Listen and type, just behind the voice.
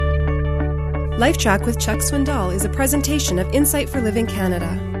LifeTrac with Chuck Swindoll is a presentation of Insight for Living Canada.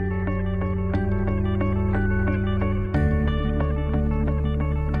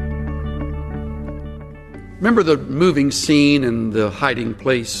 Remember the moving scene in The Hiding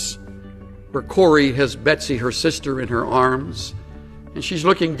Place where Corey has Betsy, her sister, in her arms, and she's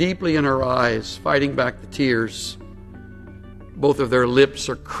looking deeply in her eyes, fighting back the tears. Both of their lips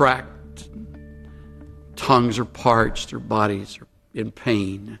are cracked, tongues are parched, their bodies are in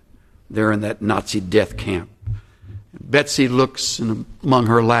pain. They're in that Nazi death camp. Betsy looks and among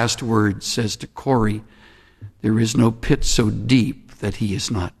her last words says to Corey, "There is no pit so deep that he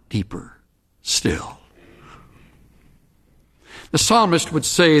is not deeper still." The psalmist would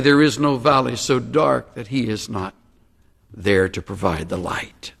say there is no valley so dark that he is not there to provide the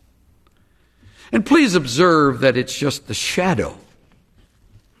light. And please observe that it's just the shadow.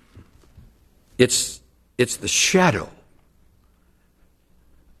 It's the shadow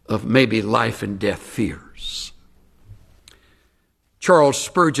of maybe life and death fears. Charles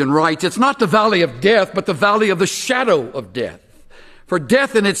Spurgeon writes, "It's not the valley of death, but the valley of the shadow of death. For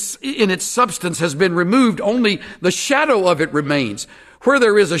death in its substance has been removed, only the shadow of it remains. Where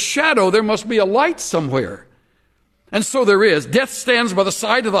there is a shadow, there must be a light somewhere." And so there is. Death stands by the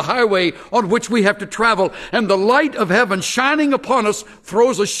side of the highway on which we have to travel, and the light of heaven shining upon us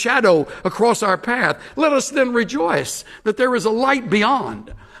throws a shadow across our path. Let us then rejoice that there is a light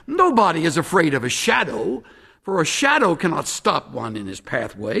beyond. Nobody is afraid of a shadow, for a shadow cannot stop one in his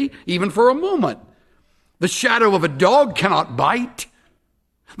pathway, even for a moment. The shadow of a dog cannot bite.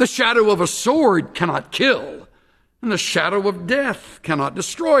 The shadow of a sword cannot kill. And the shadow of death cannot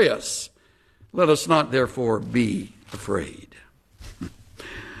destroy us. Let us not, therefore, be afraid.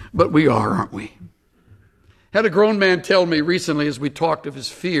 But we are, aren't we? Had a grown man tell me recently as we talked of his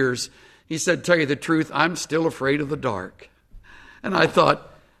fears, he said, "Tell you the truth, I'm still afraid of the dark." And I thought,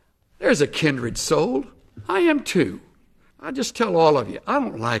 there's a kindred soul. I am too. I just tell all of you, I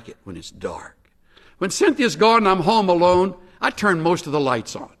don't like it when it's dark. When Cynthia's gone and I'm home alone, I turn most of the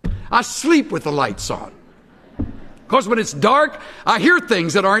lights on. I sleep with the lights on. Because when it's dark, I hear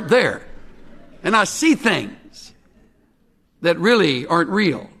things that aren't there. And I see things that really aren't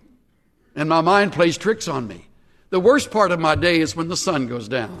real. And my mind plays tricks on me. The worst part of my day is when the sun goes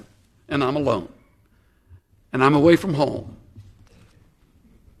down and I'm alone. And I'm away from home.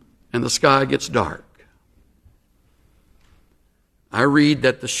 And the sky gets dark. I read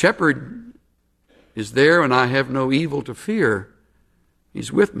that the shepherd is there and I have no evil to fear.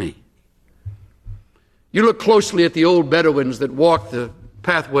 He's with me. You look closely at the old Bedouins that walk the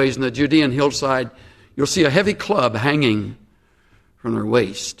pathways in the Judean hillside, you'll see a heavy club hanging from their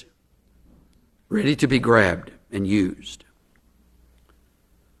waist, ready to be grabbed and used.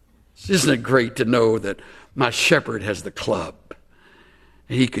 Isn't it great to know that my shepherd has the club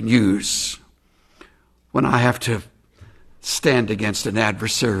and he can use when I have to stand against an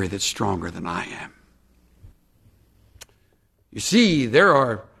adversary that's stronger than I am? You see, there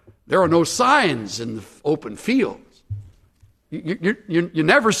are no signs in the open fields. You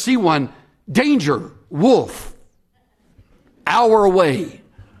never see one, danger, wolf, hour away,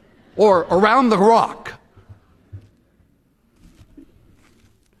 or around the rock.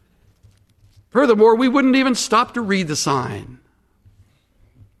 Furthermore, we wouldn't even stop to read the sign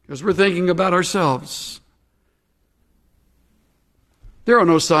because we're thinking about ourselves. There are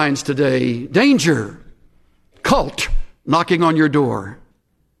no signs today. Danger, cult knocking on your door.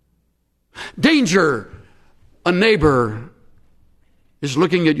 Danger, a neighbor is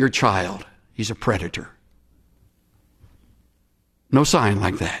looking at your child. He's a predator. No sign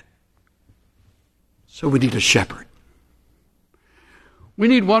like that. So we need a shepherd. We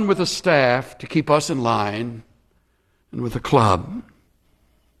need one with a staff to keep us in line and with a club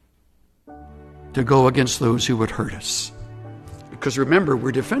to go against those who would hurt us. Because remember,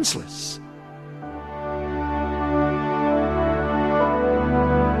 we're defenseless.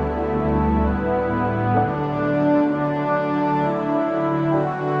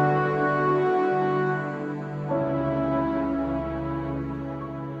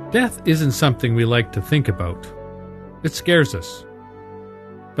 Death isn't something we like to think about. It scares us.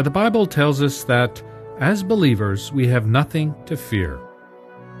 But the Bible tells us that, as believers, we have nothing to fear.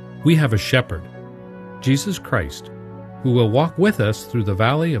 We have a shepherd, Jesus Christ, who will walk with us through the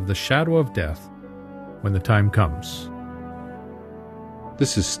valley of the shadow of death when the time comes.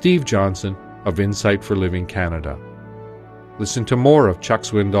 This is Steve Johnson of Insight for Living Canada. Listen to more of Chuck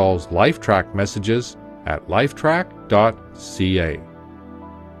Swindoll's LifeTrac messages at lifetrac.ca.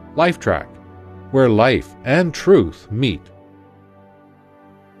 LifeTrac, where life and truth meet.